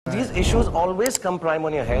These issues always come prime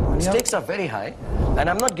on your head. Stakes are very high. And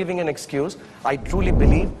I'm not giving an excuse. I truly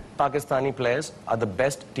believe Pakistani players are the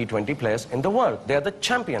best T20 players in the world. They're the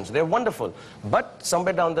champions. They're wonderful. But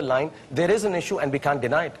somewhere down the line, there is an issue and we can't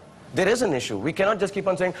deny it. There is an issue. We cannot just keep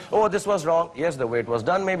on saying, oh, this was wrong. Yes, the way it was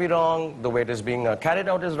done may be wrong. The way it is being carried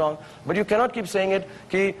out is wrong. But you cannot keep saying it,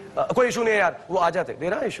 ki, koi issue nahi hai yaar, wo aa jate.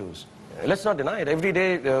 There are issues. Let's not deny it. Every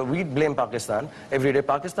day we blame Pakistan. Every day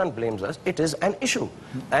Pakistan blames us. It is an issue.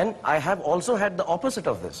 And I have also had the opposite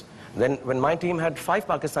of this. Then when my team had 5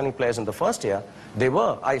 Pakistani players in the first year,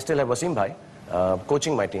 I still have Wasim Bhai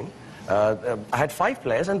coaching my team. I had 5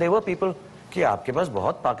 players and there were people, कि आपके पास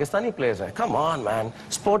बहुत Pakistani players हैं. Come on, man.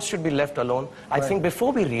 Sports should be left alone. I think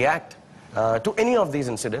before we react to any of these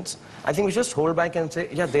incidents, I think we just hold back and say,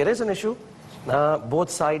 yeah, there is an issue. Both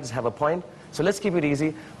sides have a point. So let's keep it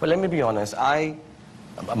easy. But let me be honest.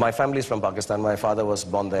 My family is from Pakistan. My father was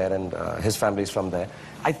born there and his family is from there.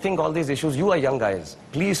 I think all these issues, you are young guys.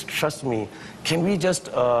 Please trust me. Can we just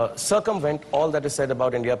circumvent all that is said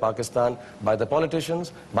about India, Pakistan by the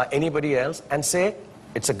politicians, by anybody else and say,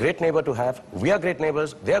 it's a great neighbor to have. We are great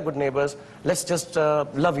neighbors. They are good neighbors. Let's just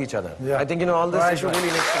love each other. Yeah. I think, all this issue really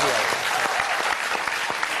needs to be out.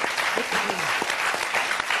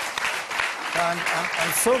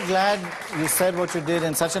 I'm so glad you said what you did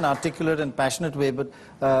in such an articulate and passionate way, but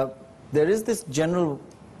there is this general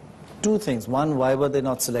 2 things. 1, why were they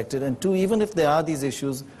not selected? And 2, even if there are these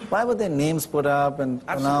issues, why were their names put up and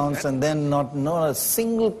announced and then not a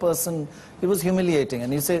single person? It was humiliating.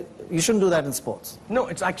 And you say, you shouldn't do that in sports. No,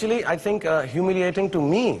 it's actually, I think, humiliating to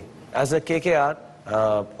me as a KKR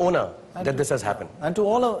owner that this has happened. And to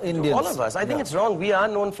all of Indians. To all of us. I think it's wrong. We are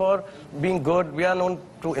known for being good. We are known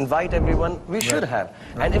to invite everyone. We should have.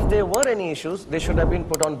 And if there were any issues, they should have been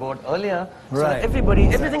put on board earlier. So that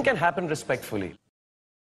everything can happen respectfully.